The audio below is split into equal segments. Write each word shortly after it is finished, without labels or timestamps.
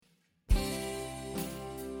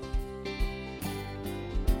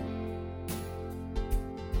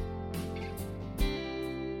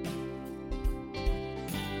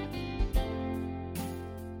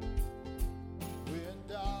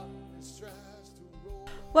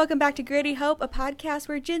Welcome back to Gritty Hope, a podcast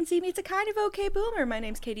where Gen Z meets a kind of okay boomer. My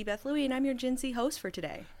name's Katie Beth Louie, and I'm your Gen Z host for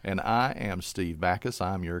today. And I am Steve Backus.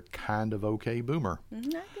 I'm your kind of okay boomer. I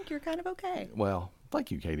think you're kind of okay. Well,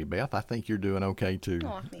 thank you, Katie Beth. I think you're doing okay, too.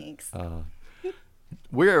 Oh, thanks.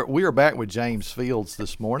 We are back with James Fields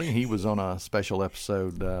this morning. He was on a special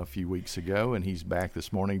episode a few weeks ago, and he's back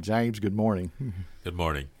this morning. James, good morning. Good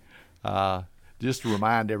morning. Just to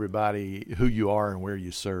remind everybody who you are and where you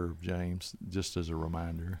serve, James, just as a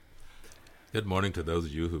reminder. Good morning to those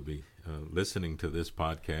of you who will be listening to this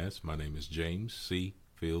podcast. My name is James C.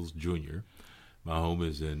 Fields, Jr. My home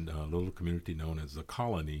is in a little community known as The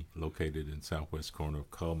Colony, located in southwest corner of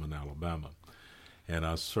Cullman, Alabama. And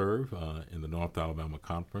I serve in the North Alabama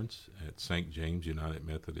Conference at St. James United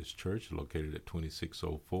Methodist Church, located at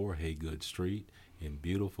 2604 Haygood Street in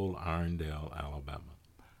beautiful Irondale, Alabama.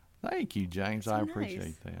 Thank you, James. So I nice.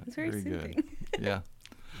 appreciate that. It's very good. Yeah.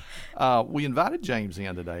 We invited James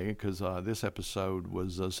in today because this episode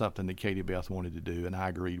was something that Katie Beth wanted to do, and I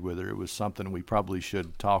agreed with her. It was something we probably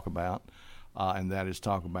should talk about, and that is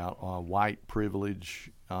talk about white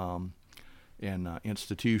privilege and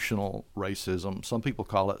institutional racism. Some people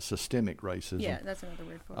call it systemic racism. Yeah, that's another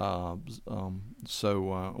word for it.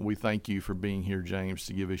 So we thank you for being here, James,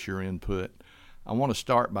 to give us your input. I want to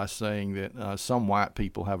start by saying that some white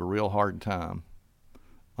people have a real hard time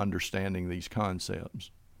understanding these concepts.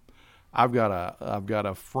 I've got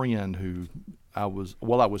a friend who I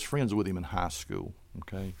was friends with him in high school.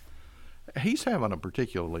 Okay, he's having a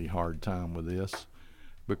particularly hard time with this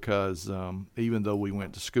because even though we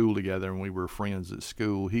went to school together and we were friends at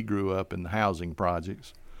school, he grew up in the housing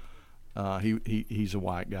projects. He's a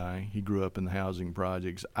white guy. He grew up in the housing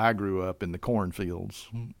projects. I grew up in the cornfields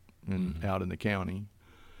and out in the county.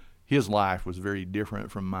 His life was very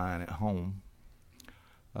different from mine at home.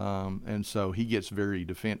 And so he gets very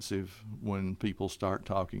defensive when people start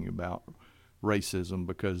talking about racism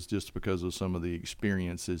because of some of the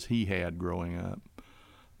experiences he had growing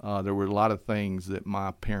up. There were a lot of things that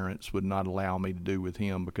my parents would not allow me to do with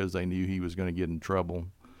him because they knew he was going to get in trouble.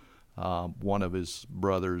 One of his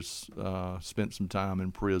brothers spent some time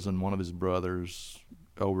in prison. One of his brothers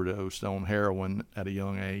overdosed on heroin at a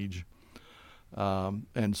young age.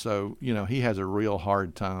 And so, he has a real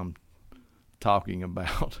hard time talking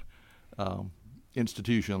about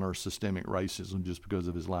institutional or systemic racism just because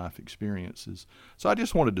of his life experiences. So I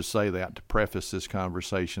just wanted to say that to preface this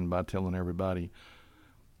conversation by telling everybody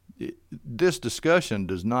this discussion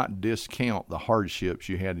does not discount the hardships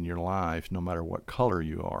you had in your life, no matter what color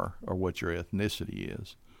you are or what your ethnicity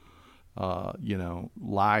is.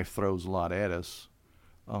 Life throws a lot at us.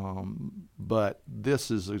 But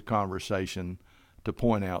this is a conversation to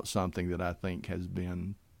point out something that I think has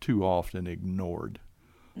been too often ignored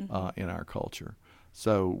in our culture.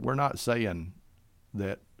 So we're not saying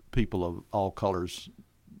that people of all colors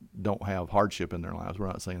don't have hardship in their lives. We're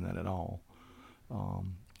not saying that at all.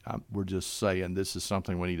 We're just saying this is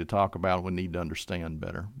something we need to talk about. We need to understand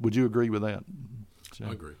better. Would you agree with that?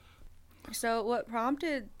 I agree. So what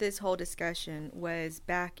prompted this whole discussion was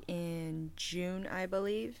back in June, I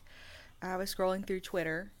believe. I was scrolling through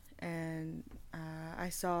Twitter, and I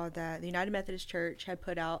saw that the United Methodist Church had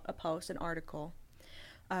put out a post, an article,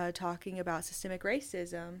 talking about systemic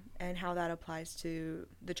racism and how that applies to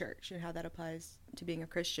the church and how that applies to being a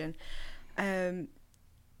Christian.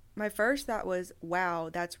 My first thought was, wow,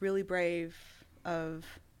 that's really brave of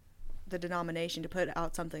the denomination to put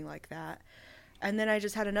out something like that. And then I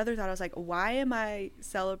just had another thought. I was like, why am I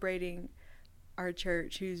celebrating our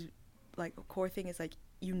church whose core thing is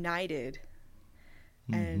united?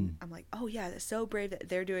 And I'm like, oh yeah, that's so brave that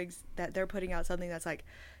they're putting out something that's like,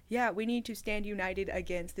 yeah, we need to stand united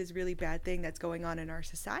against this really bad thing that's going on in our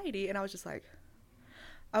society. And I was just like,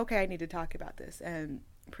 okay, I need to talk about this. And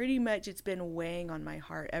pretty much it's been weighing on my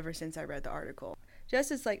heart ever since I read the article. Just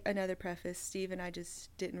as another preface, Steve and I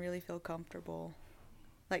just didn't really feel comfortable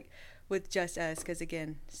with just us, because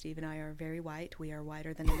again, Steve and I are very white. We are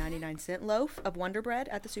whiter than a 99-cent loaf of Wonder Bread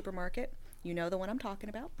at the supermarket. You know the one I'm talking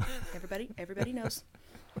about. Everybody knows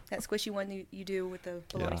that squishy one you do with the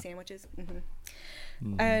bologna sandwiches.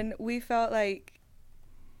 And we felt like,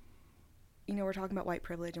 we're talking about white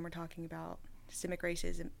privilege and we're talking about systemic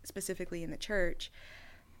racism specifically in the church,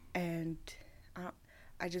 and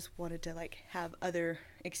I just wanted to have other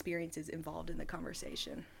experiences involved in the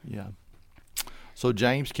conversation. Yeah. So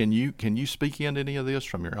James, can you speak into any of this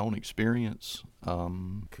from your own experience?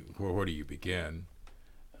 Where do you begin?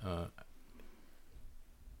 And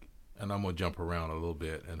I'm going to jump around a little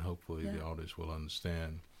bit, and hopefully the audience will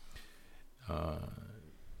understand.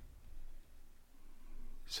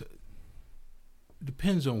 So it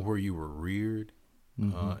depends on where you were reared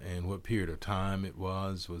and what period of time it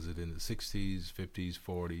was. Was it in the 60s, 50s,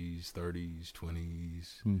 40s, 30s,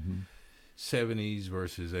 20s, 70s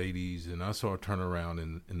versus 80s? And I saw a turnaround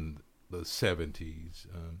in the 70s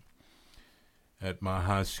at my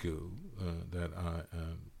high school that I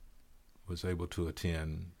was able to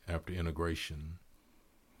attend after integration.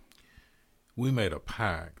 We made a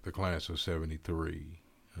pact, the class of 73,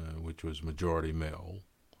 which was majority male,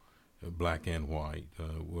 black and white.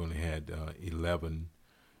 We only had 11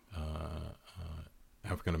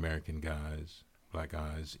 African-American guys, black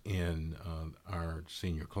guys, in our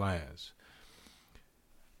senior class.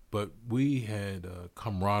 But we had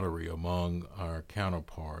camaraderie among our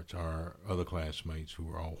counterparts, our other classmates who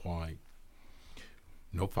were all white.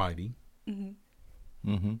 No fighting.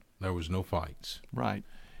 There was no fights. Right.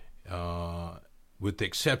 With the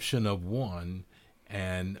exception of one,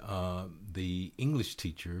 and the English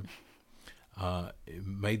teacher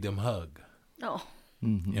made them hug,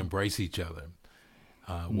 embrace each other.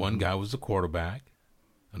 One guy was the quarterback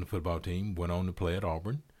on the football team, went on to play at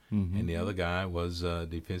Auburn, and the other guy was a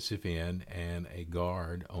defensive end and a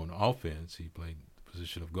guard on offense. He played the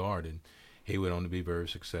position of guard, and he went on to be very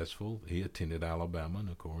successful. He attended Alabama, and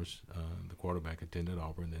of course, the quarterback attended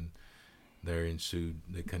Auburn, and there ensued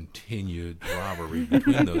the continued rivalry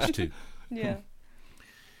between those two. Yeah.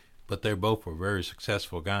 But they both were very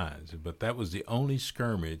successful guys. But that was the only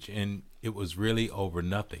skirmish, and it was really over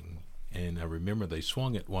nothing. And I remember they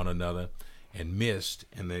swung at one another and missed,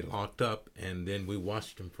 and they locked up, and then we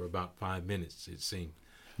watched them for about 5 minutes, it seemed,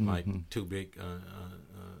 like two big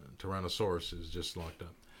Tyrannosauruses just locked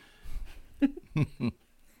up.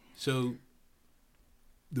 So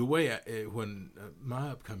the way when my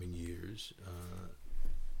upcoming years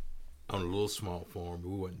on a little small farm, we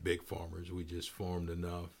weren't big farmers. We just farmed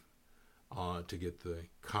enough to get the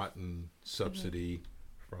cotton subsidy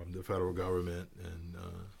from the federal government and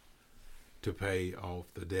to pay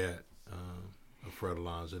off the debt of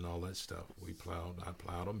fertilizer and all that stuff. I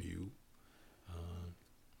plowed a mule,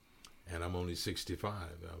 and I'm only 65.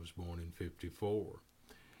 I was born in 54.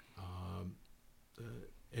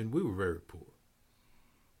 And we were very poor.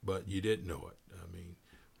 But you didn't know it. I mean,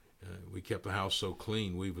 we kept the house so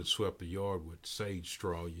clean, we would sweep the yard with sage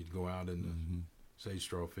straw. You'd go out in the sage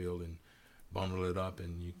straw field and bundle it up,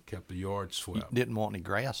 and you kept the yard swept. You didn't want any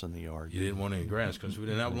grass in the yard. You didn't want any grass because we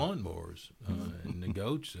didn't have lawnmowers. And the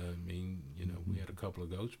goats, I mean, we had a couple of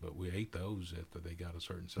goats, but we ate those after they got a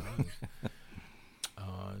certain size.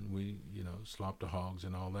 And we, slopped the hogs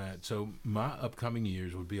and all that. So my upcoming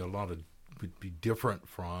years would be different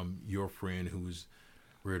from your friend who was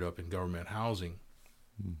reared up in government housing,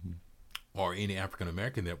 or any African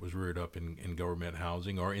American that was reared up in government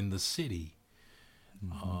housing or in the city.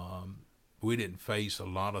 We didn't face a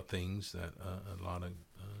lot of things that a lot of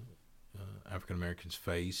African Americans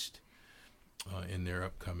faced in their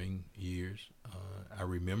upcoming years. I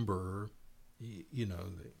remember,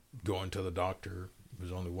 going to the doctor. There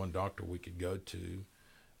was only one doctor we could go to,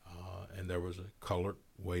 and there was a colored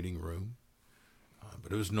waiting room,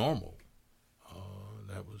 but it was normal.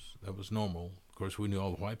 That was normal. Of course, we knew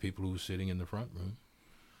all the white people who were sitting in the front room,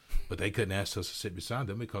 but they couldn't ask us to sit beside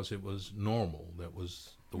them because it was normal. That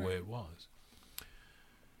was the way it was.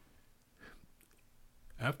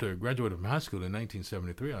 After I graduated from high school in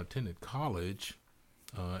 1973, I attended college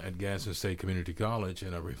at Gadsden State Community College,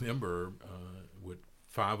 and I remember with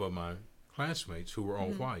 5 of my classmates who were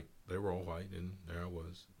all white. They were all white, and there I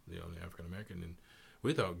was, the only African American, and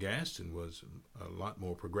we thought Gadsden was a lot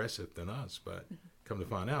more progressive than us, but come to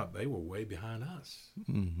find out, they were way behind us.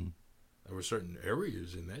 There were certain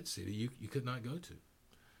areas in that city you could not go to.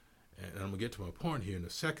 And I'm going to get to my point here in a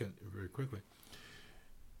second, very quickly.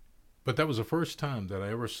 But that was the first time that I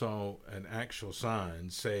ever saw an actual sign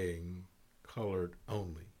saying colored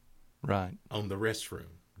only. Right. On the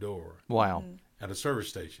restroom door. Wow. At a service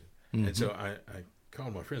station. And so I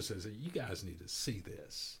called my friend and said, you guys need to see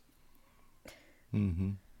this.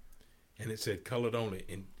 And it said colored only.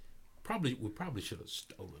 And we probably should have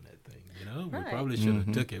stolen that thing, Right. We probably should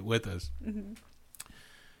have took it with us.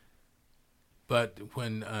 But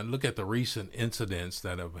when I look at the recent incidents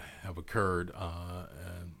that have occurred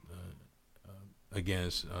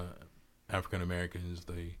against African Americans,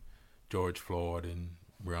 the George Floyd and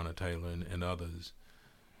Breonna Taylor and others,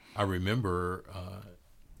 I remember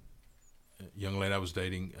a young lady I was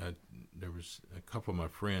dating. There was a couple of my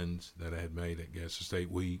friends that I had made at Gadsden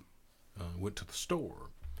State. We went to the store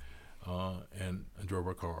and I drove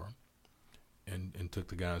our car and took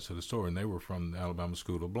the guys to the store, and they were from the Alabama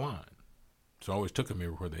School of Blind. So I always took them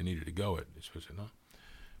everywhere they needed to go at, especially not.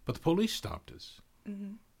 But the police stopped us.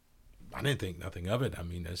 I didn't think nothing of it. I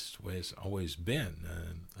mean, that's the way it's always been.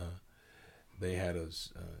 They had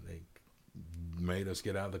us. They made us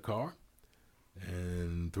get out of the car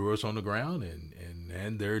and threw us on the ground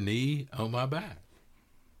and their knee on my back.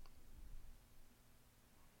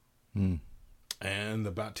 And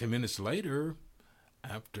about 10 minutes later,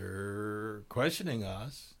 after questioning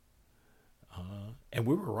us, and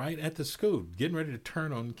we were right at the school, getting ready to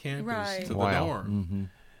turn on campus to the dorm,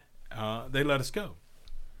 they let us go.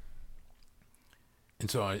 And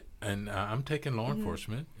so I'm taking law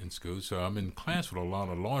enforcement in school, so I'm in class with a lot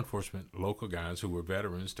of law enforcement local guys who were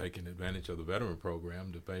veterans taking advantage of the veteran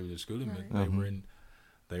program to pay their schooling.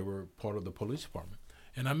 They were part of the police department,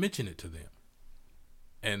 and I mentioned it to them,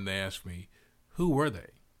 and they asked me, "Who were they?"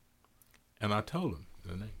 And I told them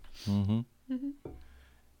their name.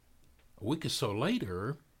 A week or so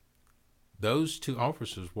later, those two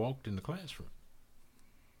officers walked in the classroom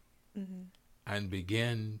and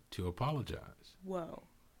began to apologize. Whoa.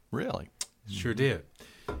 Really? Sure did.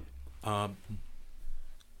 And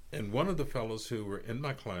one of the fellows who were in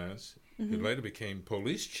my class, who later became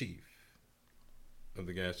police chief of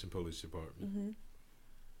the Gaston Police Department,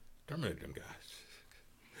 terminated them guys.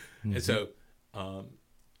 And so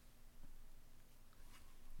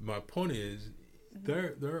my point is,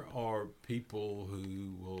 there are people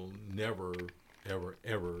who will never, ever,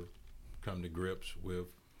 ever come to grips with,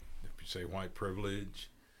 if you say, white privilege,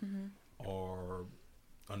 or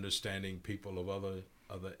understanding people of other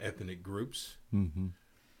ethnic groups.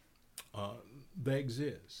 They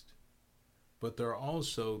exist, but there are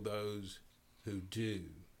also those who do,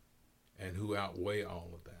 and who outweigh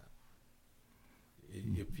all of that.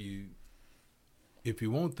 If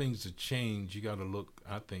you want things to change, you got to look,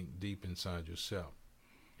 I think, deep inside yourself,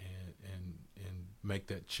 and make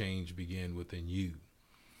that change begin within you.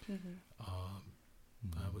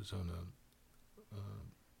 I was on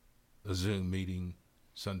a Zoom meeting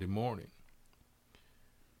Sunday morning,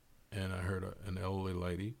 and I heard an elderly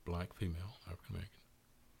lady, black female, African American,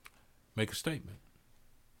 make a statement.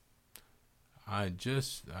 I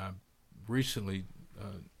recently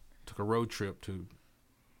took a road trip to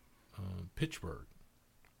Pittsburgh,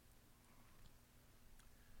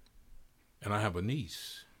 and I have a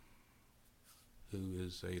niece who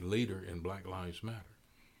is a leader in Black Lives Matter.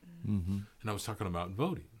 And I was talking about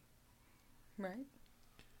voting. Right.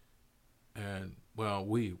 And, well,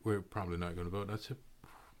 we're probably not going to vote. And I said,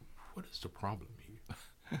 what is the problem here?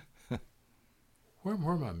 Where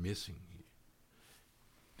am I missing here?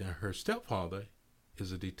 Now, her stepfather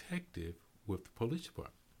is a detective with the police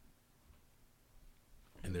department.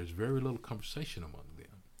 And there's very little conversation among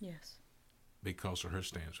them. Yes. Because of her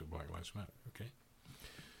stance with Black Lives Matter, okay?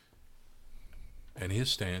 And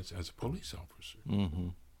his stance as a police officer.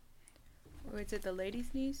 Or is it the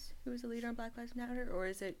lady's niece who was the leader on Black Lives Matter,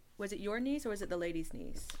 or was it your niece, or was it the lady's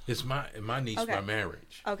niece? It's my niece by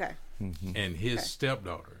marriage. Okay. And his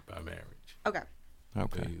stepdaughter by marriage. Okay.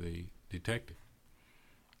 The detective.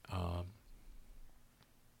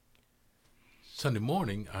 Sunday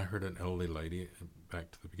morning, I heard an elderly lady,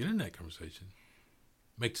 back to the beginning of that conversation,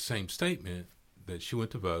 make the same statement that she went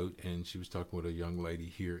to vote, and she was talking with a young lady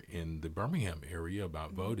here in the Birmingham area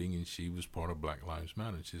about voting, and she was part of Black Lives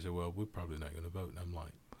Matter. And she said, well, we're probably not going to vote. And I'm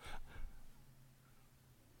like,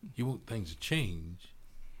 you want things to change,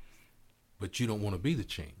 but you don't want to be the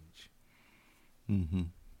change. And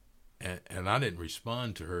I didn't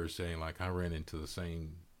respond to her saying, like, I ran into the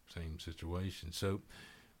same situation. So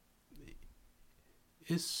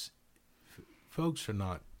folks are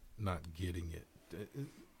not getting it.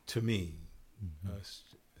 To me, it's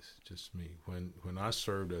just me. When I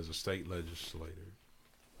served as a state legislator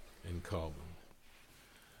in Coleman,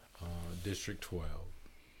 District 12,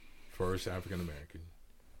 first African American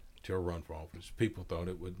to run for office, people thought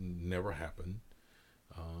it would never happen.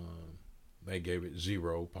 They gave it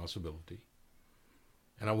zero possibility,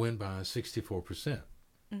 and I win by 64%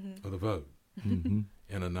 of the vote in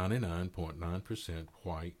a 99.9%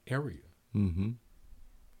 white area.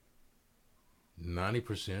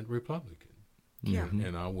 90% Republican. Yeah.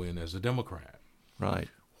 And I win as a Democrat. Right.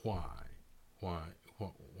 Why?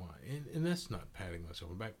 And that's not patting myself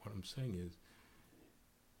on the back. What I'm saying is,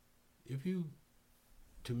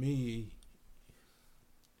 to me,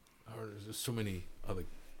 there's so many other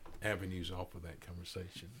avenues off of that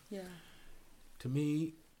conversation. Yeah. To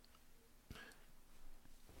me,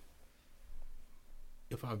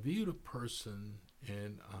 if I viewed a person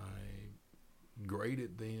and I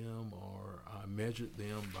graded them or I measured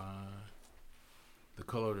them by the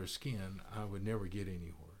color of their skin, I would never get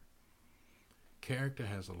anywhere. Character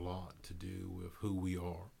has a lot to do with who we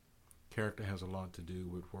are. Character has a lot to do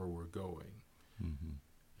with where we're going.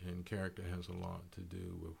 And character has a lot to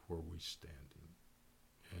do with where we stand.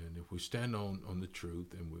 And if we stand on the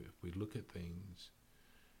truth, and if we look at things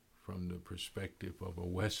from the perspective of a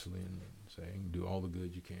Wesleyan saying, do all the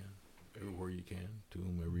good you can, everywhere you can, to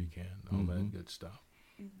whomever you can, all that good stuff.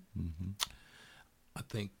 Mm-hmm. I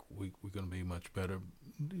think we're going to be much better.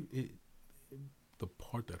 The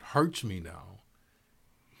part that hurts me now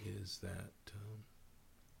is that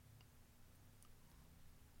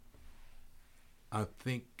I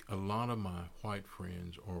think a lot of my white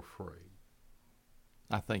friends are afraid.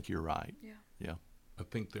 I think you're right. Yeah. Yeah. I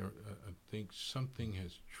think something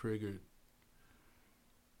has triggered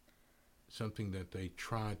something that they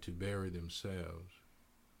tried to bury themselves,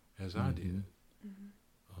 as I did,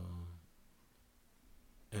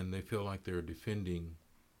 and they feel like they're defending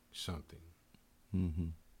something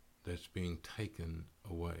that's being taken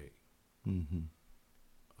away. And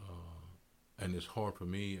it's hard for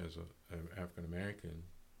me as an African American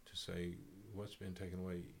to say what's been taken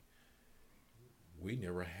away. We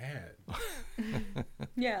never had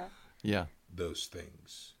Yeah. Yeah. those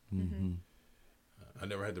things. Mm-hmm. I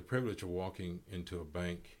never had the privilege of walking into a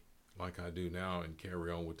bank like I do now and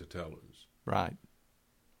carry on with the tellers. Right.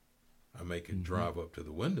 I may could drive up to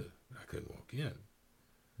the window. I couldn't walk in.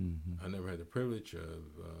 I never had the privilege of,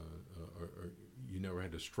 or you never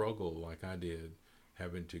had to struggle like I did,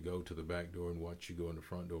 having to go to the back door and watch you go in the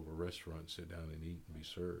front door of a restaurant, sit down and eat and be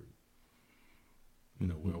served. You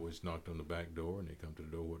know, we always knocked on the back door, and they come to the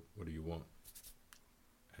door, what do you want?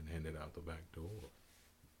 And hand it out the back door.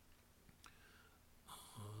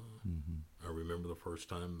 I remember the first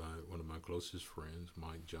time one of my closest friends,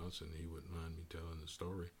 Mike Johnson, he wouldn't mind me telling the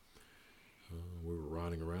story. We were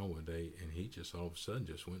riding around one day, and he just all of a sudden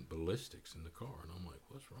just went ballistics in the car. And I'm like,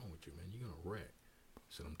 what's wrong with you, man? You're going to wreck. He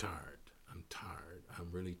said, I'm tired.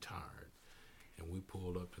 I'm really tired. And we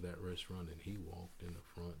pulled up to that restaurant, and he walked in the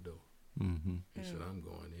front door. He said, I'm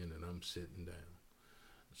going in, and I'm sitting down.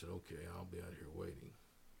 I said, okay, I'll be out here waiting.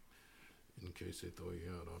 In case they throw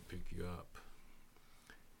you out, I'll pick you up.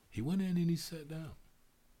 He went in and he sat down.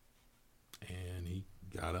 And he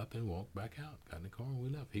got up and walked back out, got in the car, and we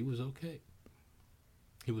left. He was okay.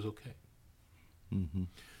 He was okay.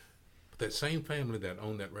 But that same family that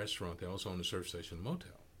owned that restaurant, they also owned the surf station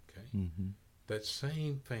motel, okay? That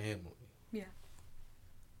same family,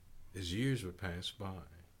 as years would pass by,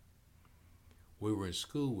 we were in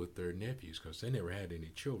school with their nephews because they never had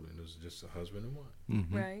any children. It was just a husband and wife.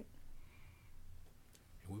 Right.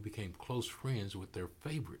 And we became close friends with their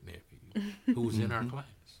favorite nephew, who was in our class.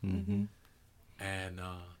 And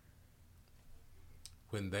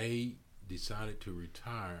when they decided to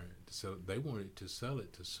retire, so they wanted to sell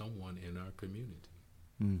it to someone in our community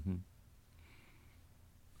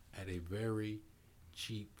at a very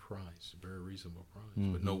cheap price, a very reasonable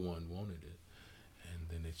price, but no one wanted it. And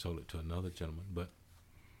then they sold it to another gentleman. But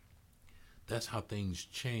that's how things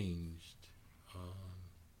changed.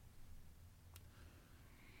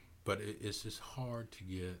 But it's just hard to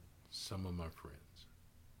get some of my friends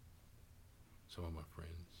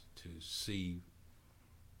to see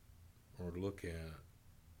or look at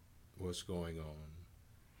what's going on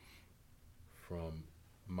from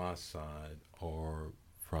my side or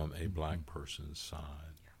from a black person's side.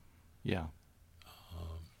 Yeah.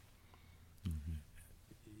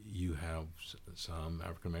 You have some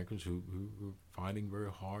African Americans who are fighting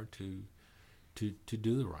very hard to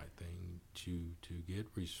do the right thing, to get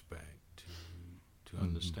respect, to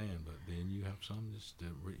understand. But then you have some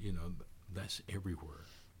that's everywhere.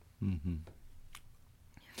 I'm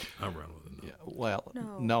rattling enough. Yeah, well,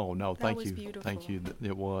 no, that thank was you. beautiful. Thank you.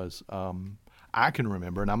 It was. I can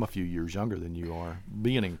remember, and I'm a few years younger than you are,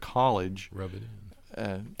 being in college. Rub it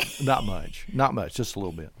in. Not much, just a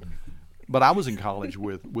little bit. But I was in college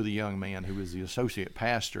with a young man who was the associate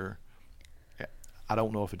pastor. I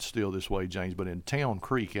don't know if it's still this way, James, but in Town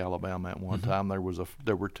Creek, Alabama, at one time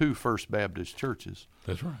there were two First Baptist churches.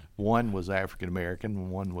 That's right. One was African American, and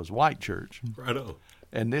one was white church. Righto.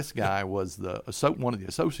 And this guy was one of the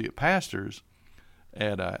associate pastors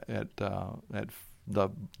at the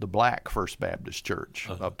Black First Baptist Church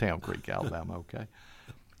of Town Creek, Alabama. Okay,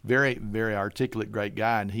 very, very articulate, great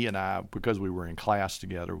guy. And he and I, because we were in class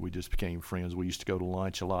together, we just became friends. We used to go to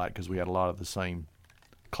lunch a lot because we had a lot of the same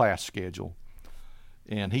class schedule.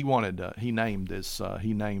 And he named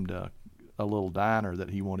a little diner that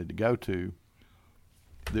he wanted to go to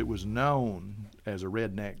that was known as a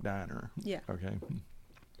redneck diner. Yeah. Okay.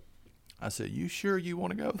 I said, "You sure you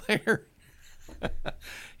want to go there?"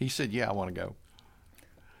 He said, "Yeah, I want to go."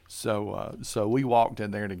 So we walked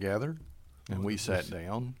in there together, and we sat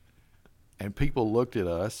down, and people looked at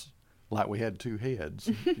us like we had two heads.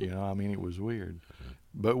 I mean, it was weird.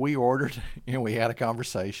 But we ordered and we had a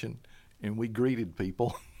conversation and we greeted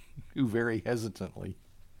people who very hesitantly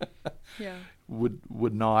Yeah.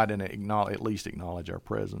 would nod and at least acknowledge our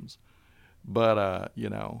presence. But I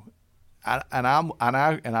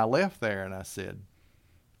left there and I said,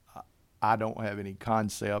 I don't have any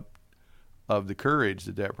concept of the courage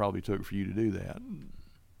that probably took for you to do that.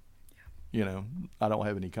 I don't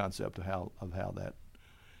have any concept of how that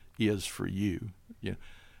is for you.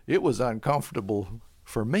 It was uncomfortable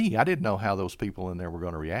for me. I didn't know how those people in there were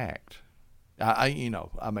going to react. Like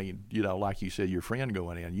you said, your friend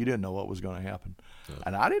going in, you didn't know what was going to happen,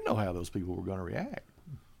 and I didn't know how those people were going to react.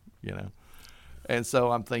 And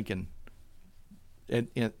so I'm thinking, and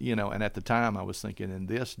at the time I was thinking, in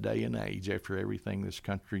this day and age, after everything this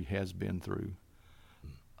country has been through,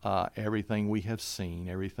 everything we have seen,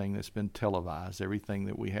 everything that's been televised, everything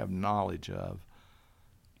that we have knowledge of,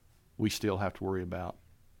 we still have to worry about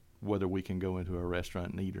whether we can go into a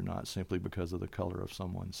restaurant and eat or not, simply because of the color of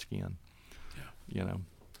someone's skin.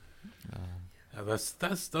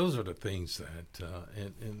 Those are the things that,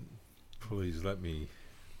 and please let me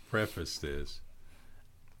preface this.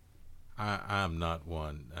 I'm not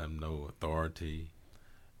one. I'm no authority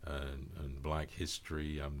in Black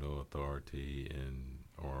history. I'm no authority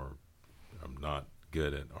or I'm not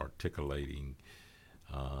good at articulating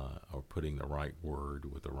or putting the right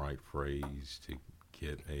word with the right phrase to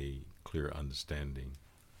get a clear understanding.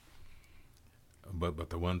 But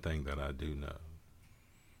the one thing that I do know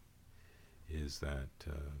is that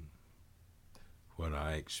what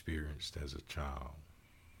I experienced as a child,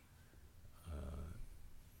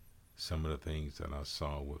 some of the things that I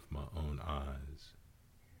saw with my own eyes,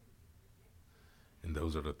 and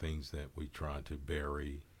those are the things that we try to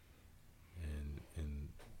bury, and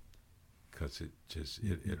because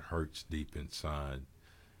it hurts deep inside.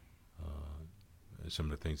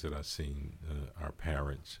 Some of the things that I've seen our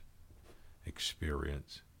parents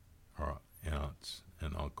experience, our aunts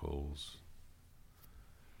and uncles,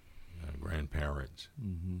 grandparents,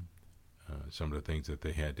 some of the things that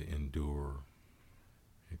they had to endure.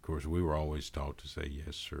 Of course, we were always taught to say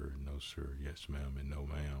yes, sir, no, sir, yes, ma'am, and no,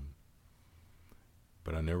 ma'am.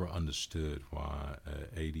 But I never understood why an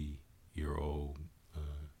 80-year-old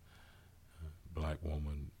Black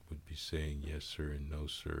woman would be saying yes, sir, and no,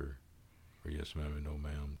 sir, or yes, ma'am, and no,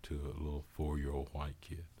 ma'am, to a little 4-year-old white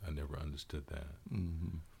kid. I never understood that.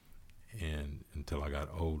 Mm-hmm. And until I got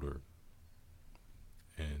older,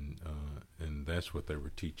 and that's what they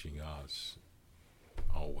were teaching us.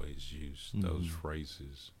 Always use those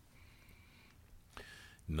phrases.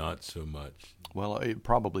 Not so much. Well,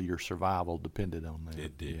 probably your survival depended on that.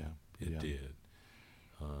 It did. Yeah. It did.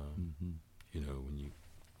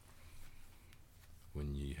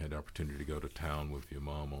 When you had the opportunity to go to town with your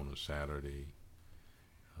mom on a Saturday,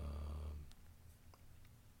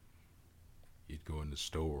 you'd go in the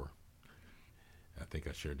store. I think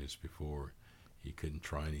I shared this before. You couldn't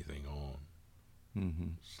try anything on. Mm-hmm.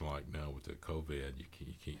 It's like now with the COVID,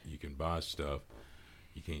 you can buy stuff,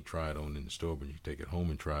 you can't try it on in the store, but you take it home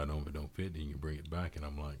and try it on. If it don't fit, then you bring it back. And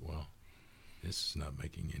I'm like, well, this is not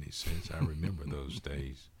making any sense. I remember those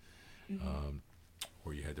days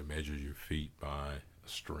where you had to measure your feet by a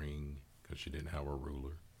string because you didn't have a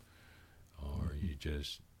ruler, or you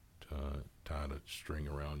just tied a string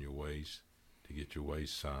around your waist to get your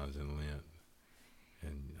waist size and length,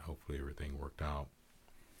 and hopefully everything worked out.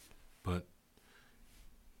 But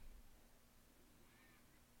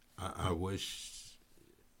I wish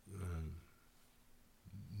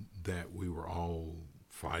that we were all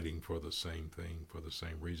fighting for the same thing, for the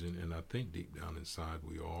same reason, and I think deep down inside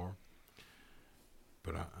we are.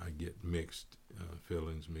 But I get mixed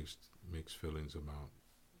feelings about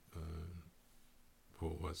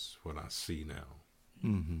what I see now,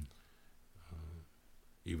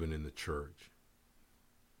 even in the church.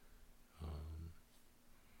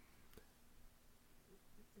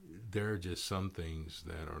 There are just some things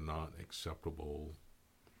that are not acceptable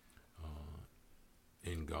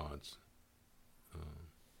in God's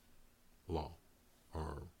law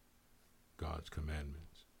or God's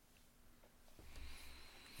commandments.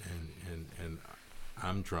 And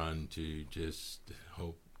I'm trying to just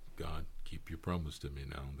hope, God, keep your promise to me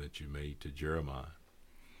now that you made to Jeremiah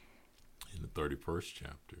in the 31st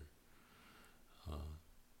chapter,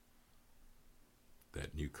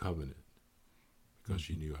 that new covenant, because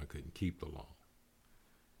you knew I couldn't keep the law.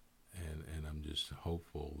 And I'm just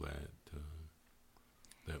hopeful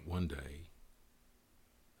that one day,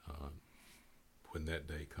 when that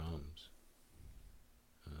day comes,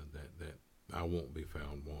 that I won't be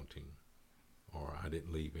found wanting, or I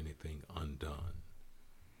didn't leave anything undone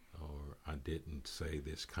or I didn't say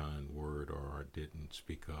this kind word, or I didn't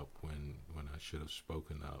speak up when I should have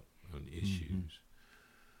spoken up on issues.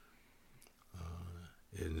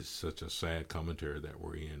 And it's such a sad commentary that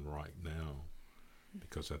we're in right now,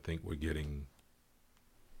 because I think we're getting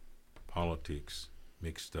politics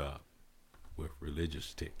mixed up with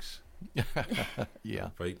religious tics. Yeah.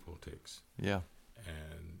 Faithful tics. Yeah.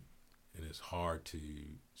 And it's hard to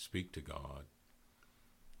speak to God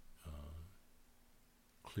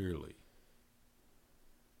clearly,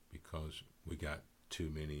 because we got too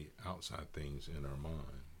many outside things in our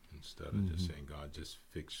mind instead of just saying, God, just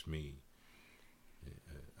fix me.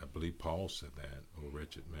 I believe Paul said that, "O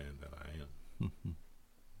wretched man that I am."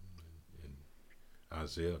 And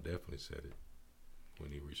Isaiah definitely said it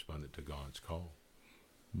when he responded to God's call.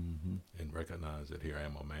 And recognized that here I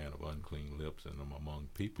am, a man of unclean lips, and I'm among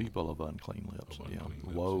people of unclean lips. Of unclean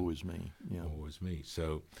lips. Woe is me. Yeah. Woe is me.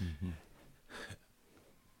 So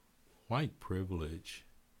white privilege,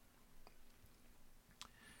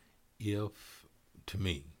 if, to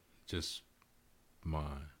me, just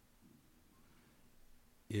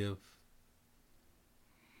if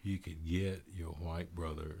you could get your white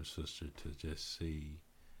brother or sister to just see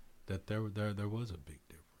that there was a big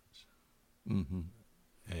difference.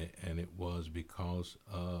 And it was because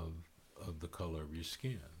of the color of your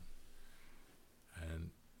skin.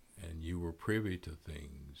 And you were privy to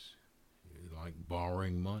things like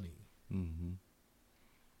borrowing money.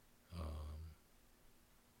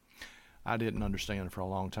 I didn't understand for a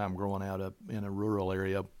long time growing out up in a rural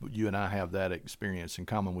area. You and I have that experience in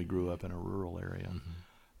common. We grew up in a rural area.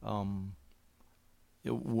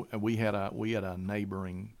 We had a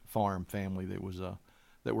neighboring farm family that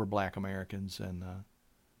were Black Americans, and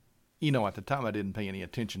at the time I didn't pay any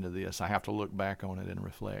attention to this. I have to look back on it and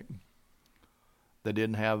reflect. They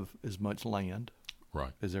didn't have as much land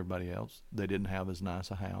as everybody else. They didn't have as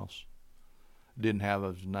nice a house. Didn't have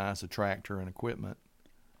as nice a tractor and equipment.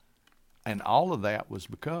 And all of that was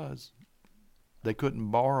because they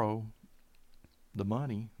couldn't borrow the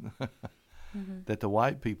money that the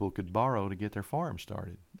white people could borrow to get their farm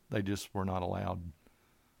started. They just were not allowed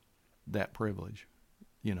that privilege,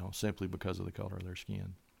 simply because of the color of their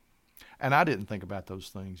skin. And I didn't think about those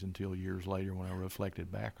things until years later when I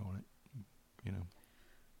reflected back on it,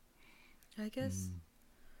 I guess,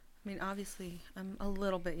 obviously, I'm a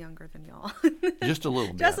little bit younger than y'all. Just a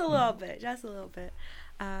little bit. Just a little bit.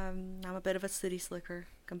 I'm a bit of a city slicker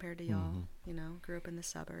compared to y'all, grew up in the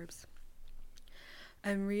suburbs.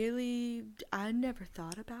 And really, I never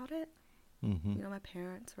thought about it. My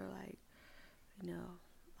parents were like,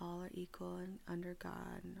 all are equal and under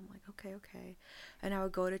God. And I'm like, okay. And I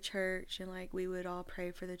would go to church, and we would all pray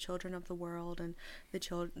for the children of the world and the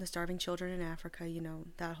starving children in Africa,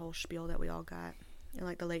 that whole spiel that we all got in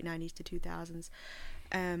the late 90s to 2000s.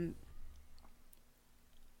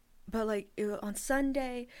 But on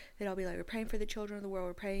Sunday, they'd all be like, we're praying for the children of the world.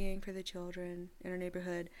 We're praying for the children in our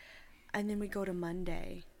neighborhood. And then we go to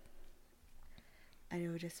Monday, and it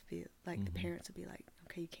would just be like, the parents would be like,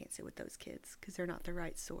 okay, you can't sit with those kids because they're not the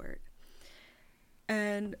right sort.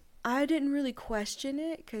 And I didn't really question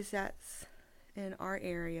it because that's in our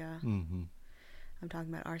area. I'm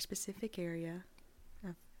talking about our specific area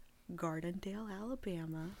of Gardendale,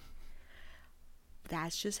 Alabama.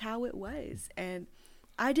 That's just how it was. And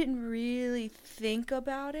I didn't really think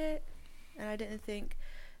about it. And I didn't think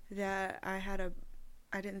that I had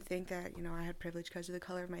privilege because of the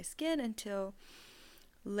color of my skin until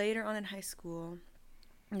later on in high school.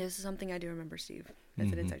 And this is something I do remember, Steve.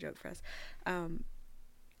 It's an inside joke for us. I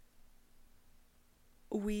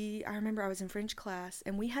remember I was in French class,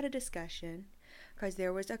 and we had a discussion because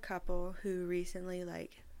there was a couple who recently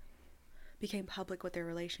became public with their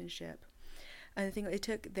relationship. And the thing,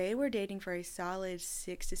 they were dating for a solid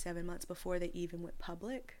 6 to 7 months before they even went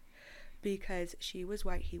public, because she was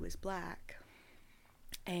white, he was Black.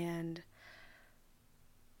 And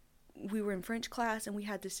we were in French class, and we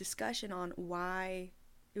had this discussion on why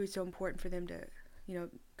it was so important for them to,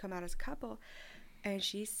 come out as a couple. And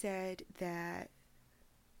she said that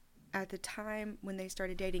at the time when they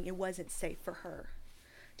started dating, it wasn't safe for her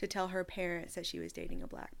to tell her parents that she was dating a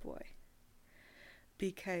Black boy.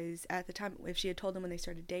 Because at the time, if she had told them when they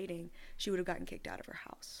started dating, she would have gotten kicked out of her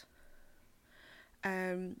house.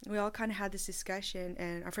 We all kind of had this discussion,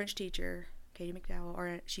 and our French teacher, Katie McDowell,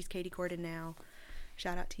 or she's Katie Gordon now,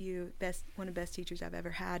 shout out to you, one of the best teachers I've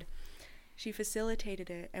ever had. She facilitated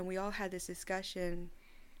it, and we all had this discussion,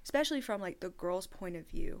 especially from the girl's point of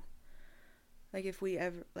view. If we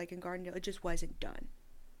ever, in Gardendale, it just wasn't done.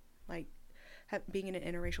 Being in an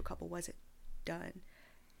interracial couple wasn't done.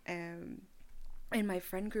 In my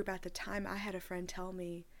friend group at the time, I had a friend tell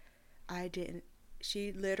me I didn't.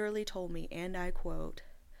 She literally told me, and I quote,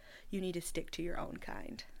 "You need to stick to your own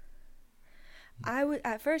kind."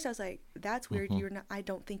 At first I was like, that's weird. You're not, I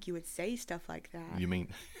don't think you would say stuff like that. You mean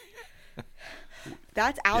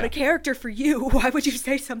that's out of character for you. Why would you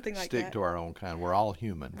say something like that? stick to our own kind. We're all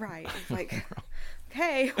human. Right. It's like,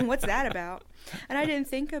 okay, what's that about? And I didn't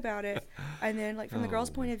think about it. And then, like, from the girls'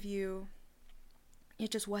 point of view, it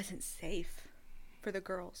just wasn't safe for the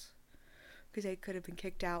girls because they could have been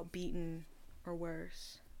kicked out, beaten, or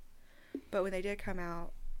worse. But when they did come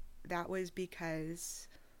out, that was because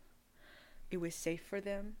it was safe for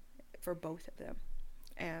them, for both of them.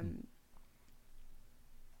 And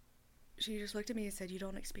she just looked at me and said, "You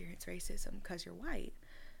don't experience racism because you're white."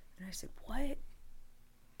 And I said, "What?"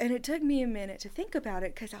 And it took me a minute to think about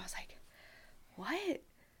it because I was like, "What?"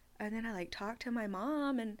 And then I, like, talked to my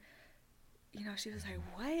mom, and, you know, she was like,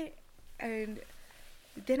 "What?" And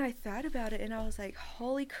then I thought about it, and I was like,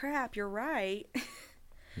 holy crap, you're right.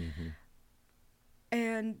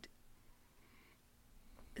 And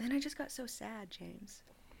then I just got so sad, James.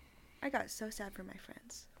 I got so sad for my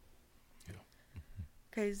friends. Yeah.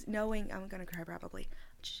 Because knowing, I'm going to cry probably.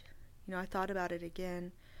 You know, I thought about it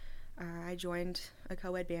again. I joined a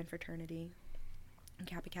co-ed band fraternity in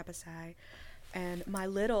Kappa Kappa Psi. And my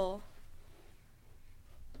little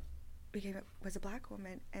was a black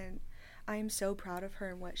woman. And I am so proud of her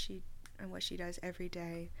and what she does every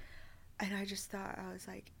day. And I just thought, I was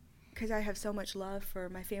like, because I have so much love for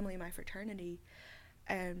my family and my fraternity.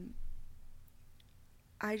 And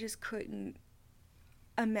I just couldn't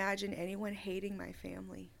imagine anyone hating my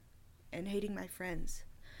family and hating my friends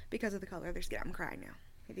because of the color of their skin. I'm crying now,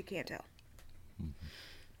 if you can't tell.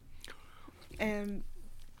 And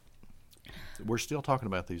we're still talking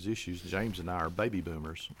about these issues. James and I are baby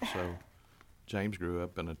boomers, so James grew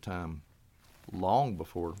up in a time long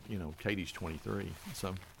before, you know, Katie's 23.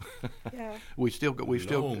 So yeah, we still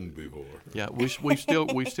long before. Yeah, we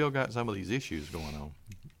still got some of these issues going on,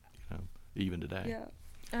 you know, even today. yeah.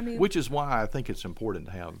 I mean, Which is why I think it's important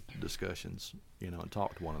to have discussions, you know, and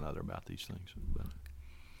talk to one another about these things. But,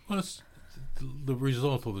 well, it's the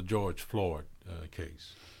result of the George Floyd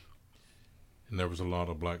case, and there was a lot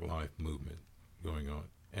of Black Life Movement going on,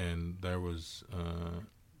 and there was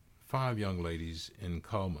 5 young ladies in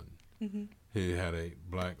Coleman who had a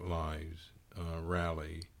Black Lives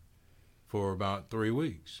rally for about 3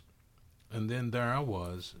 weeks, and then there I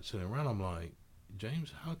was sitting around. I'm like,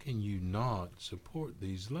 James, how can you not support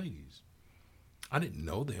these ladies? I didn't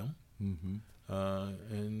know them.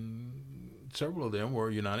 And several of them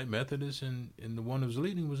were United Methodists, and the one who was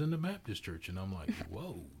leading was in the Baptist church. And I'm like,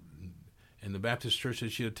 whoa. And the Baptist church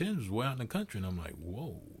that she attends was way out in the country. And I'm like,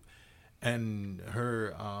 whoa. And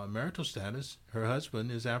her marital status, her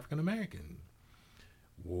husband is African American.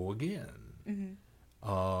 Well, again.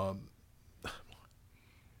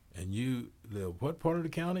 And you live what part of the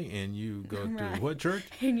county, and you go to what church?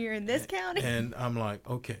 And you're in this county? And I'm like,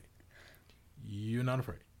 okay, you're not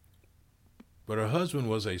afraid. But her husband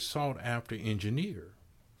was a sought-after engineer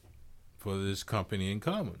for this company in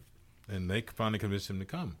Coleman, and they finally convinced him to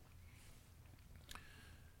come.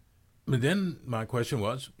 But then my question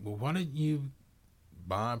was, well, why didn't you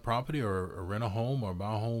buy a property or rent a home or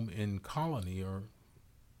buy a home in Colony or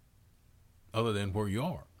other than where you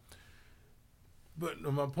are? But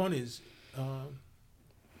my point is,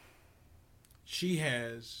 he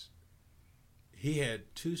had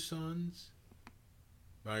 2 sons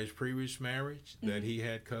by his previous marriage that he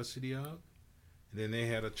had custody of, and then they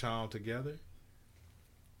had a child together.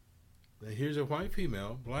 Then here's a white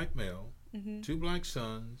female, black male, 2 black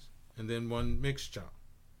sons, and then 1 mixed child.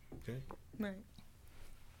 Okay? Right.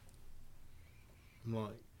 I'm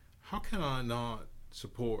like, how can I not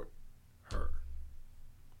support her?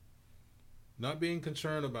 Not being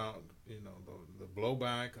concerned about, you know, the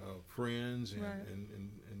blowback of friends and,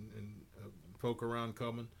 and folk around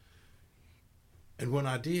Coleman. And when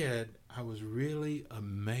I did, I was really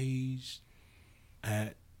amazed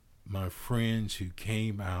at my friends who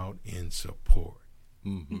came out in support,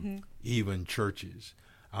 even churches.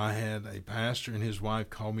 I had a pastor and his wife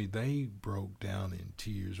call me. They broke down in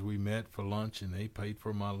tears. We met for lunch, and they paid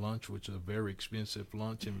for my lunch, which is a very expensive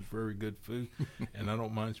lunch and very good food. And I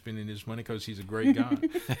don't mind spending his money because he's a great guy.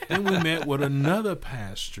 Then we met with another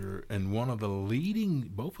pastor and one of the leading,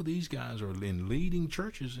 both of these guys are in leading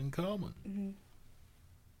churches in Coleman,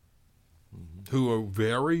 who are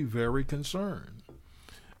very, very concerned.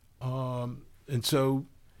 And so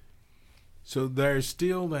there's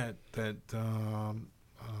still that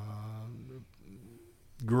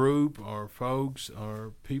group or folks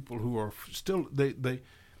or people who are still they're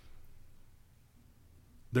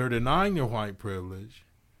denying their white privilege,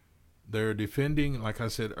 They're defending, like I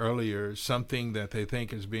said earlier, something that they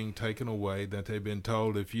think is being taken away, that they've been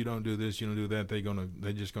told, if you don't do this, you don't do that,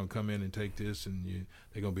 they're just gonna come in and take this, and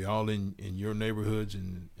they're gonna be all in your neighborhoods,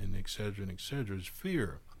 and et cetera, and et cetera. It's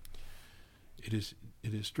fear. It is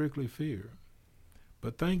strictly fear.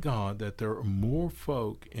 But thank God that there are more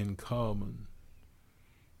folk in Cullman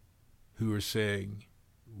who are saying,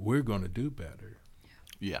 we're going to do better.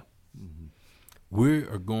 Yeah. Mm-hmm. We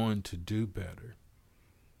are going to do better.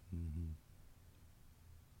 Mm-hmm.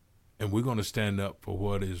 And we're going to stand up for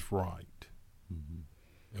what is right. Mm-hmm.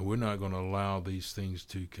 And we're not going to allow these things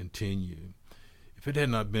to continue. If it had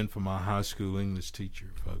not been for my high school English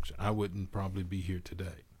teacher, folks, I wouldn't probably be here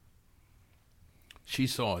today. She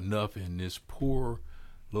saw enough in this poor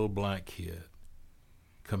little black kid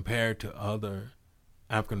compared to other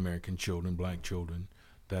African-American children, black children,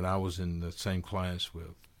 that I was in the same class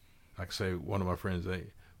with. Like I say, one of my friends,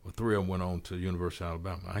 three of them went on to University of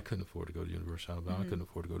Alabama. I couldn't afford to go to University of Alabama. Mm-hmm. I couldn't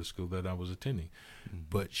afford to go to school that I was attending. Mm-hmm.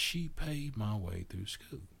 But she paid my way through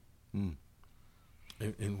school. Mm.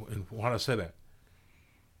 And why do I say that?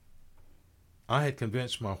 I had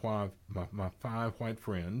convinced my 5 white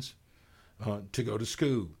friends to go to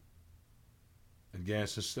school at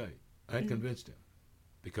Gaston State. I had convinced them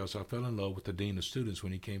because I fell in love with the dean of students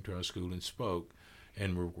when he came to our school and spoke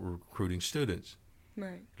and were recruiting students.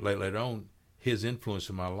 Right. Later on, his influence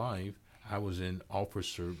in my life, I was in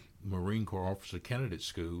Marine Corps officer candidate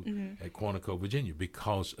school at Quantico, Virginia,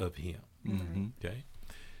 because of him. Mm-hmm. Okay,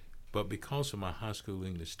 but because of my high school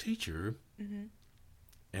English teacher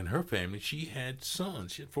and her family, she had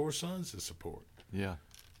sons. She had 4 sons to support. Yeah.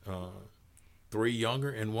 3 younger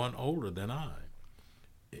and 1 older than I.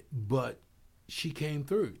 But she came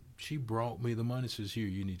through. She brought me the money, says, here,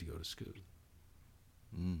 you need to go to school.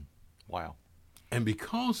 Mm. Wow. And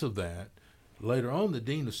because of that, later on, the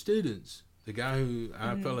dean of students, the guy who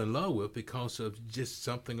I fell in love with because of just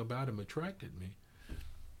something about him attracted me.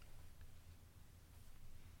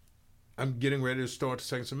 I'm getting ready to start the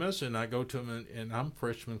second semester, and I go to him, and I'm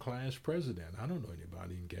freshman class president. I don't know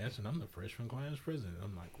anybody in Gaston. I'm the freshman class president.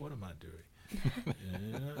 I'm like, what am I doing?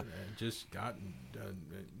 I just got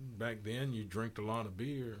back then. You drank a lot of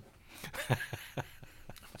beer.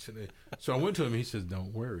 So I went to him. He says,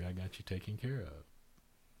 "Don't worry, I got you taken care of.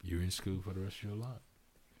 You're in school for the rest of your life."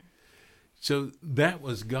 So that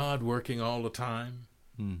was God working all the time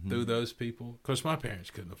through those people, because my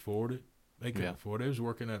parents couldn't afford it. They couldn't afford it. They was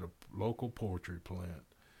working at a local poultry plant,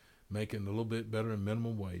 making a little bit better than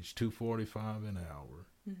minimum wage, $2.45 an hour,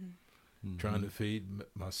 trying to feed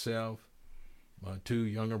myself, my 2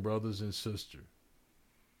 younger brothers and sister,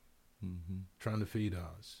 trying to feed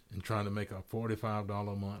us, and trying to make a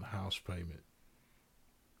 $45 a month house payment.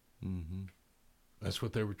 That's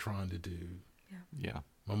what they were trying to do. Yeah.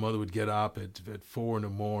 My mother would get up at 4 in the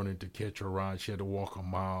morning to catch her ride. She had to walk a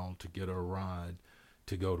mile to get her ride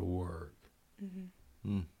to go to work.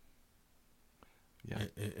 Yeah.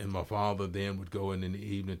 And my father then would go in the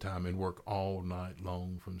evening time and work all night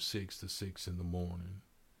long from 6 to 6 in the morning,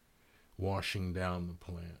 washing down the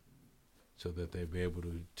plant so that they'd be able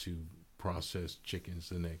to process chickens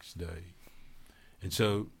the next day. And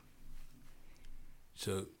so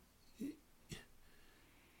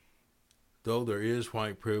though there is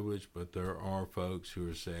white privilege, but there are folks who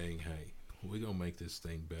are saying, hey, we're going to make this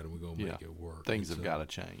thing better. We're going to make it work. Things have got to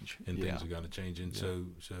change. And things have got to change. And so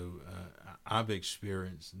I've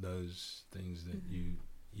experienced those things that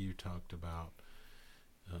you talked about,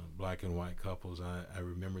 black and white couples. I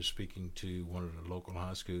remember speaking to one of the local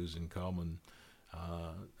high schools in Cullman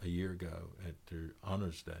a year ago at their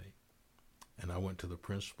Honors Day. And I went to the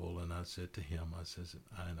principal and I said to him,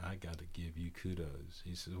 I got to give you kudos.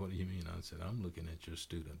 He said, what do you mean? I said, I'm looking at your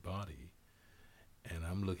student body. And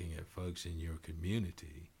I'm looking at folks in your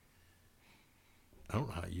community. I don't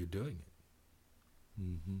know how you're doing it.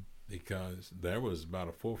 Because there was about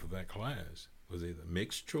a fourth of that class was either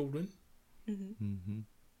mixed children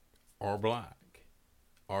or black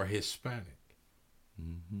or Hispanic.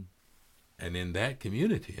 And in that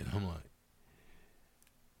community, and I'm like,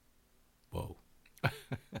 whoa.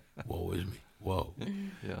 Woe is me. Whoa.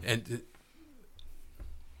 Yeah. And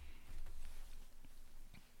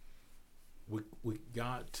we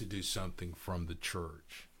got to do something from the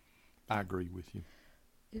church. I agree with you.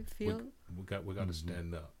 It feels We got to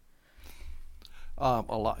stand up.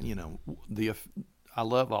 A lot, I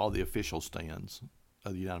love all the official stands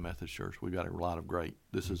of the United Methodist Church. We've got a lot of great.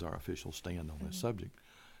 This is our official stand on this subject.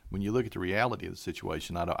 When you look at the reality of the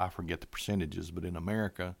situation, I forget the percentages, but in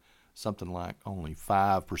America, something like only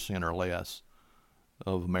 5% or less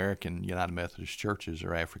of American United Methodist churches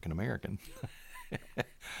are African American.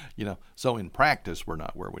 So in practice, we're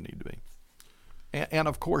not where we need to be. And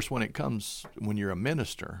of course, when you're a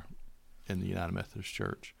minister in the United Methodist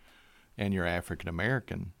Church and you're African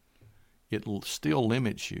American, it still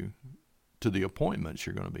limits you to the appointments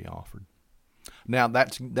you're going to be offered. Now,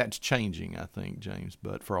 that's changing, I think, James,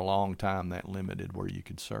 but for a long time that limited where you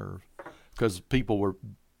could serve because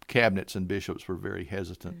cabinets and bishops were very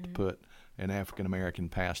hesitant to put an African American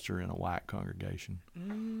pastor in a white congregation. I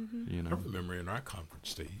remember in our conference,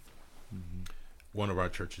 Steve, one of our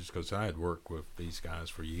churches, because I had worked with these guys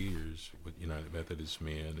for years with United Methodist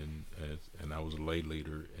men, and I was a lay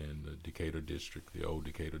leader in the Decatur district, the old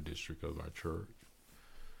Decatur district of our church,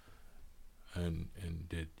 and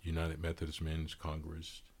did United Methodist Men's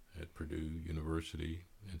Congress at Purdue University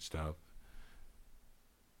and stuff.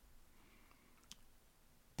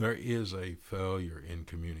 There is a failure in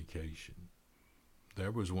communication.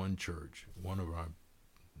 There was one church, one of our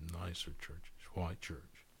nicer churches, white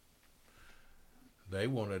church. They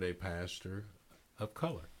wanted a pastor of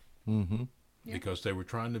color because they were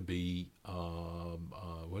trying to be,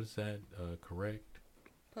 what is that, correct?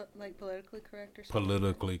 Like politically correct or something?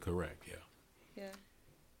 Politically correct, yeah. Yeah.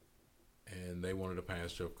 And they wanted a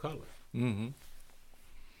pastor of color.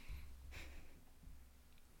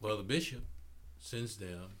 Well, the bishop sends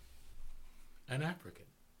them an African.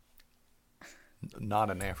 Not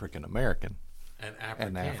an African American. An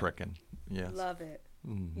African. An African, yes. Love it.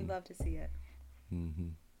 You love to see it.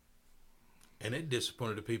 And it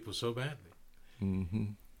disappointed the people so badly.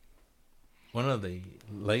 One of the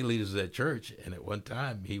lay leaders of that church, and at one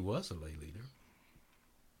time he was a lay leader,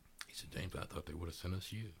 he said, James, I thought they would have sent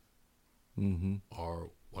us you. Or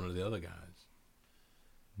one of the other guys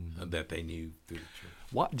that they knew through the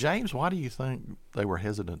church. James, why do you think they were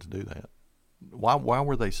hesitant to do that? Why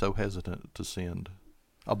were they so hesitant to send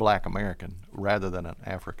a black American rather than an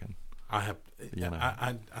African? I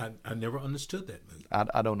never understood that move.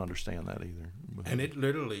 I don't understand that either. And it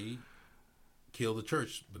literally killed the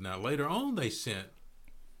church. But now later on they sent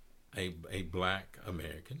a black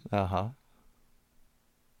American. But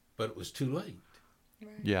it was too late.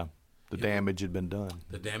 Right. Yeah. The damage had been done.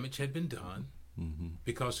 The damage had been done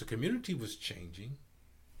because the community was changing,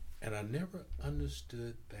 and I never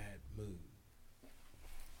understood that move.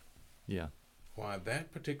 Yeah. Why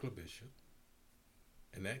that particular bishop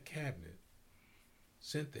and that cabinet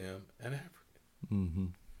sent them an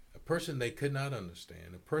African. A person they could not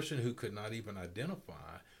understand, a person who could not even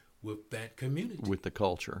identify with that community. With the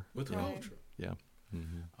culture. With the culture. Yeah.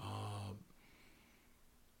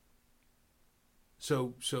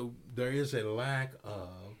 So there is a lack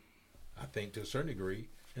of, I think, to a certain degree,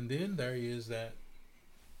 and then there is that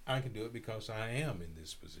I can do it because I am in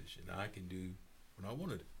this position. I can do what I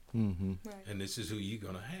want to do. Right. And this is who you're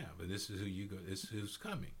going to have, and this is this is who's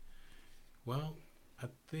coming. Well, I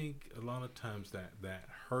think a lot of times that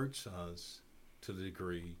hurts us to the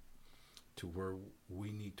degree to where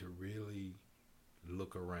we need to really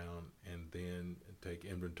look around and then take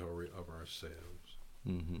inventory of ourselves.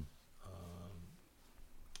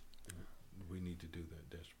 We need to do that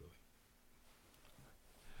desperately.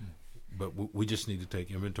 But we just need to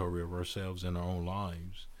take inventory of ourselves in our own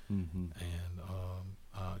lives. And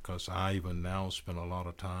because I even now spend a lot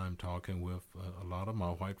of time talking with a lot of my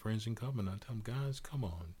white friends in Covenant. I tell them, guys, come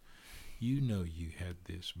on. You know you had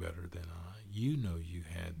this better than I. You know you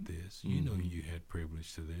had this. You know you had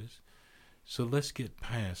privilege to this. So let's get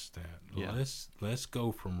past that. Yeah. Let's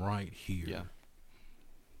go from right here. Yeah.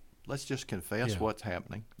 Let's just confess Yeah. what's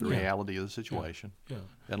happening, the Yeah. reality of the situation, Yeah.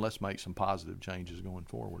 and let's make some positive changes going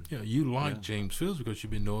forward. Yeah, you like Yeah. James Fields because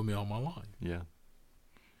you've been knowing me all my life. Yeah.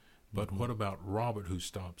 But what about Robert, who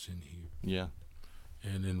stops in here? Yeah.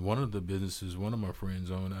 And in one of the businesses, one of my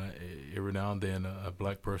friends owned, every now and then a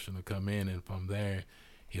black person will come in, and if I'm there,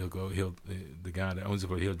 the guy that owns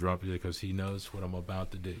it, he'll drop it because he knows what I'm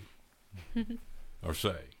about to do or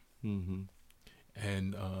say.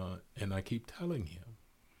 And I keep telling him,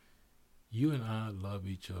 you and I love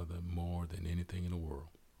each other more than anything in the world.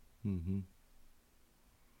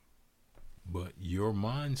 But your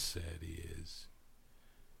mindset is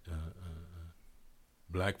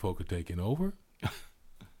black folk are taking over.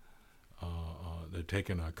 They're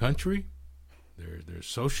taking our country. They're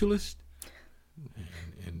socialist,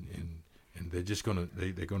 and they're just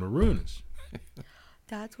they're gonna ruin us.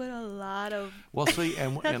 That's what a lot of See,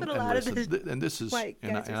 and That's what a lot of listen, and this is, white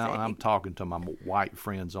and guys are I'm saying. talking to my white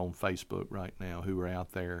friends on Facebook right now who are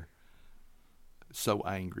out there so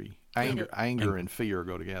angry. Anger and fear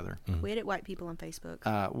go together. quit it, white people on Facebook.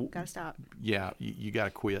 Gotta stop. Yeah, you got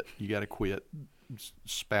to quit. You got to quit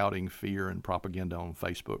spouting fear and propaganda on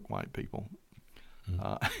Facebook, white people.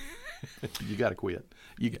 You got to quit.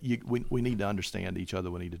 We need to understand each other.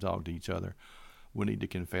 We need to talk to each other. We need to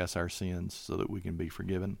confess our sins so that we can be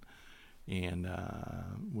forgiven. And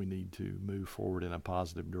we need to move forward in a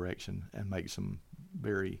positive direction and make some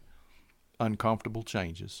very uncomfortable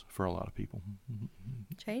changes for a lot of people.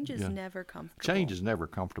 Change is Yeah. never comfortable. Change is never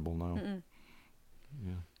comfortable, no. Mm-mm.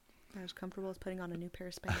 Yeah. Not as comfortable as putting on a new pair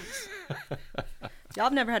of Spanx. Y'all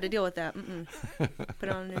have never had to deal with that. Mm-mm. Put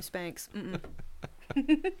on a new Spanx.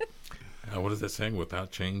 Mm-mm. What is that saying?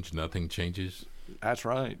 Without change, nothing changes. That's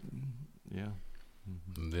right. Yeah.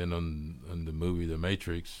 And then on the movie The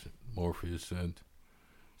Matrix, Morpheus said,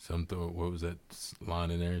 what was that line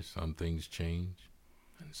in there? Some things change,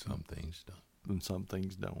 and some things don't. And some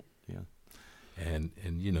things don't. Yeah. And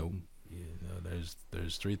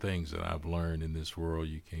there's three things that I've learned in this world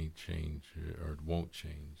you can't change or won't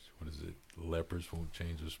change. What is it? Lepers won't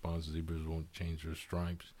change their spots, zebras won't change their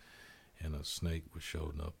stripes, and a snake will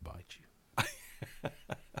show enough bite you.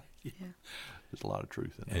 Yeah. There's a lot of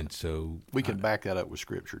truth in that. And so We can back that up with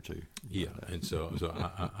Scripture too. yeah. And so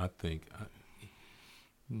I think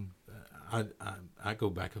I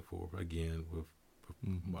go back and forth again with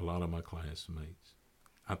a lot of my classmates.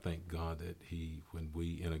 I thank God that when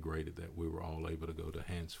we integrated that, we were all able to go to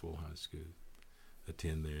Hansville High School,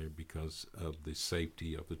 attend there because of the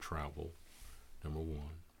safety of the travel, number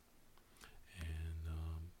one.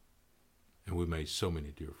 And we made so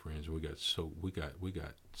many dear friends. We got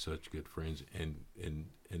such good friends, and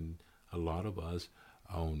a lot of us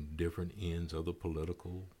on different ends of the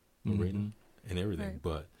political arena and everything. Right.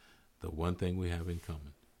 But the one thing we have in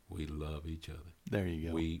common, we love each other. There you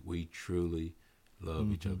go. We truly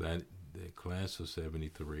love each other. The class of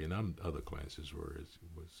 73, and other classes was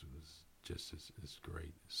just as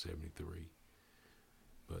great, 73.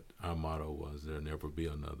 But our motto was, there'll never be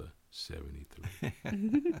another 73,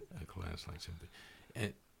 a class like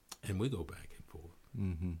 73. And we go back and forth.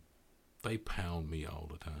 Mm-hmm. They pound me all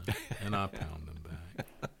the time, and I pound them back.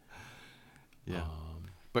 Yeah.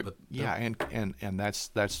 But yeah, and that's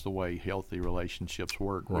the way healthy relationships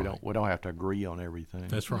work. Right. We don't have to agree on everything.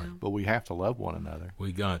 That's right. No. But we have to love one another.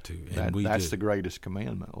 We got to, and That's do. the greatest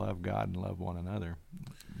commandment: love God and love one another.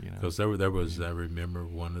 You know. Because there was, I remember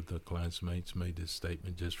one of the classmates made this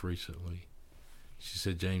statement just recently. She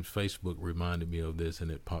said, James, Facebook reminded me of this, and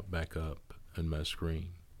it popped back up on my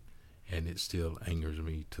screen, and it still angers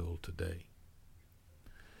me till today.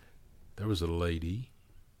 There was a lady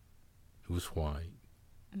who was white,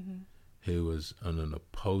 who was on an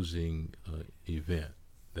opposing event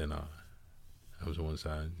than I. I was on one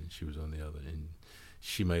side, and she was on the other, and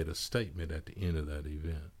she made a statement at the end of that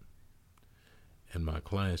event. And my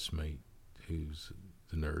classmate, who's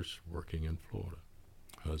the nurse working in Florida,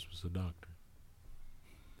 her husband's a doctor,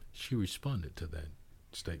 she responded to that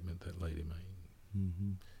statement that lady made.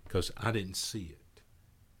 Because I didn't see it.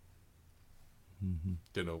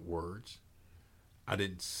 You know, words. I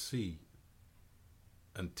didn't see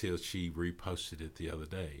until she reposted it the other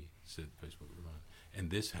day, said Facebook reminder.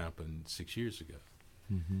 And this happened 6 years ago.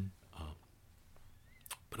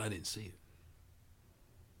 But I didn't see it.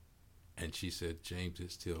 And she said, James,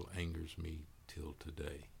 it still angers me till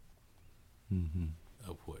today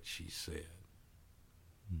of what she said.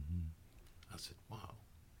 I said, wow.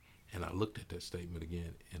 And I looked at that statement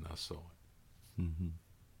again, and I saw it.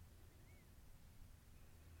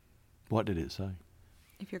 What did it say?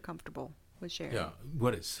 If you're comfortable with sharing. Yeah,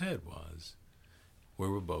 what it said was, we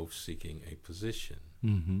were both seeking a position.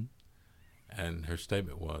 And her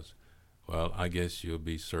statement was, well, I guess you'll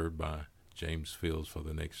be served by James Fields for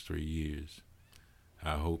the next 3 years.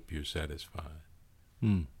 I hope you're satisfied.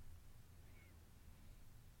 I'm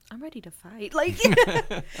ready to fight. Like,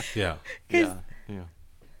 Yeah. Yeah.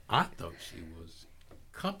 I thought she was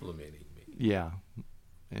complimenting me. Yeah.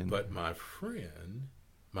 And But my friend,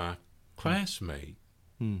 my classmate,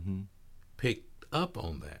 picked up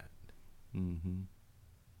on that.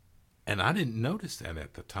 And I didn't notice that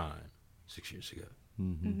at the time, 6 years ago.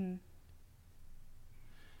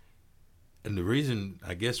 And the reason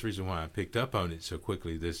why I picked up on it so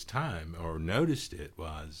quickly this time, or noticed it,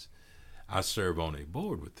 was I serve on a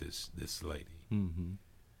board with this lady.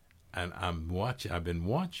 And I've been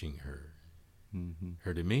watching her,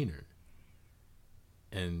 her demeanor.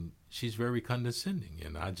 And she's very condescending,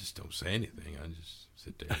 and I just don't say anything. I just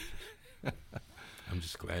sit there. I'm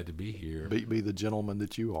just glad to be here. be the gentleman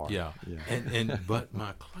that you are. Yeah. Yeah. But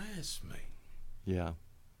my classmate, Yeah.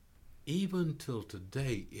 even till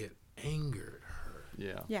today, it angered her.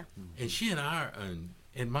 Yeah. yeah. And she and I are,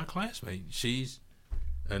 and my classmate, she's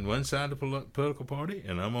on one side of the political party,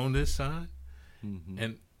 and I'm on this side.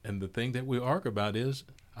 And the thing that we argue about is,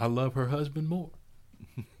 I love her husband more.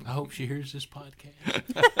 I hope she hears this podcast.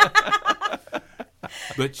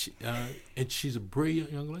 But and she's a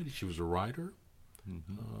brilliant young lady. She was a writer,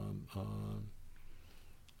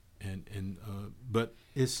 but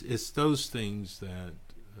it's those things that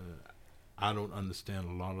I don't understand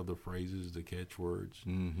a lot of the phrases, the catchwords,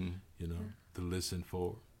 to listen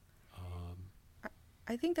for.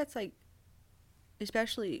 I think that's like,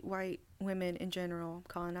 especially white women in general,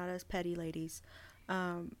 calling out us petty ladies.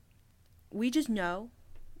 We just know,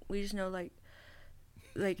 like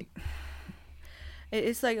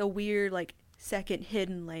it's like a weird, like, second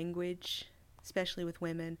hidden language, especially with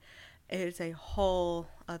women. It's a whole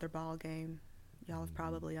other ball game. Y'all have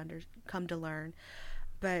probably come to learn.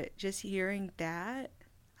 But just hearing that,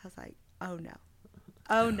 I was like, oh no.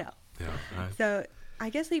 Oh no. Yeah. So I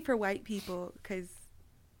guess like for white people, because,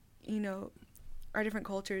 our different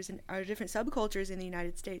cultures and our different subcultures in the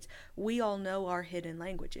United States, we all know our hidden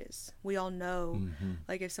languages. We all know,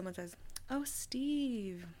 like if someone says, oh,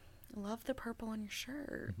 Steve, love the purple on your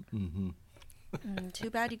shirt. Too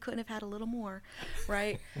bad you couldn't have had a little more,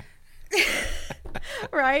 right?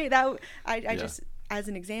 Right? That I just, as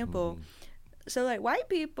an example. So like white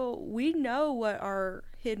people, we know what our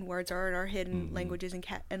hidden words are and our hidden languages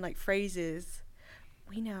and like phrases.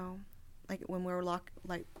 We know, like when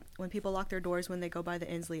when people lock their doors when they go by the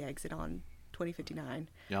Inslee exit on 2059.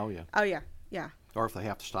 Oh yeah. Oh yeah, yeah. Or if they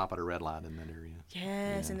have to stop at a red light in that area.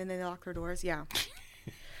 Yes, and then they lock their doors. Yeah.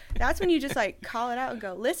 That's when you just like call it out and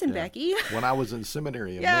go, listen, Becky. When I was in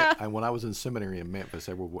seminary, in Memphis,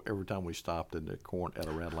 every time we stopped at a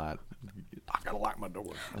red light, I gotta lock my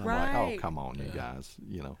door. And I'm like, oh, come on, you guys,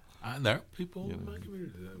 There are people in my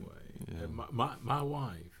community that way. Yeah. My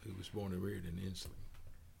wife, who was born and reared in Inslee,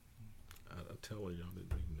 I'll tell her y'all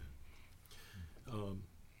didn't mean that.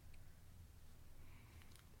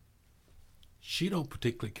 She don't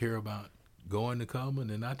particularly care about going to Cullman,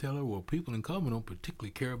 and I tell her, well, people in Cullman don't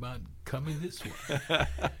particularly care about coming this way.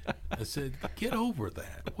 I said, get over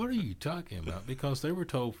that. What are you talking about? Because they were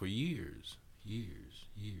told for years,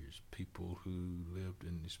 people who lived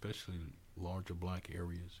in especially larger black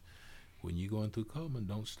areas, when you're going through Cullman,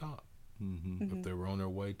 don't stop. If they were on their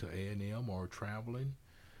way to A&M or traveling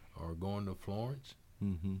or going to Florence,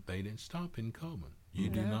 they didn't stop in Cullman. You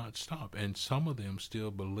do not stop. And some of them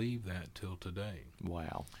still believe that till today.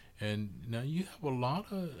 Wow. And now you have a lot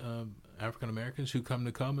of African Americans who come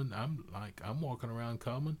to Cullman. I'm walking around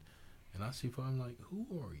Cullman, and I see folks, I'm like, who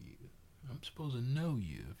are you? I'm supposed to know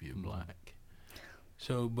you if you're black.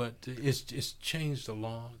 So, but it's changed a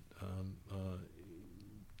lot.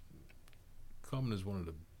 Cullman is one of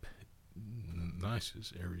the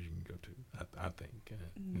nicest areas you can go to, I think.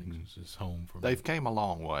 It's home for They've came a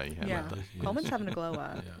long way. Yeah. Cullman's having to glow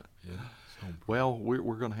up. Yeah. Well,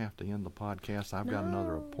 we're going to have to end the podcast. I've got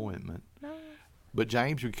another appointment. No. But,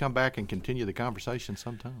 James, we come back and continue the conversation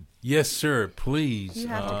sometime. Yes, sir. Please. You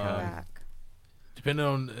have to come back. Depending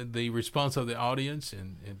on the response of the audience,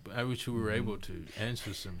 and I wish we were able to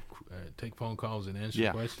answer take phone calls and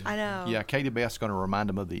answer questions. I know. Yeah, Katie Beth's going to remind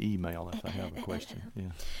them of the email if they have a question. Yeah.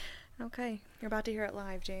 Okay, you're about to hear it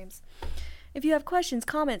live, James. If you have questions,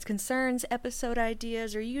 comments, concerns, episode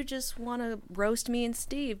ideas, or you just want to roast me and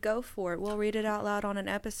Steve, go for it. We'll read it out loud on an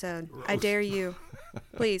episode. I dare you.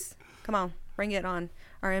 Please, come on, bring it on.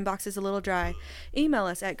 Our inbox is a little dry. Email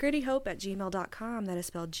us at grittyhope@gmail.com. That is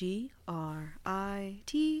spelled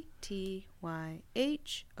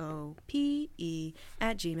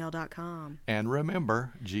GRITTYHOPE@gmail.com. And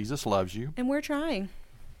remember, Jesus loves you. And we're trying.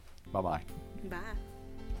 Bye-bye. Bye.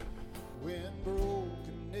 When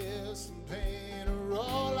brokenness and pain are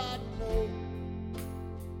all I know,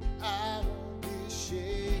 I won't be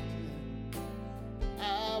shaken,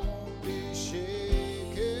 I won't be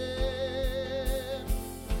shaken,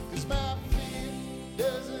 'cause my faith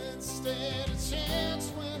doesn't stand a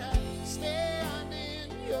chance when I stand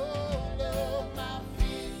in your love. My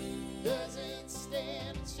faith doesn't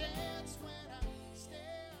stand a chance when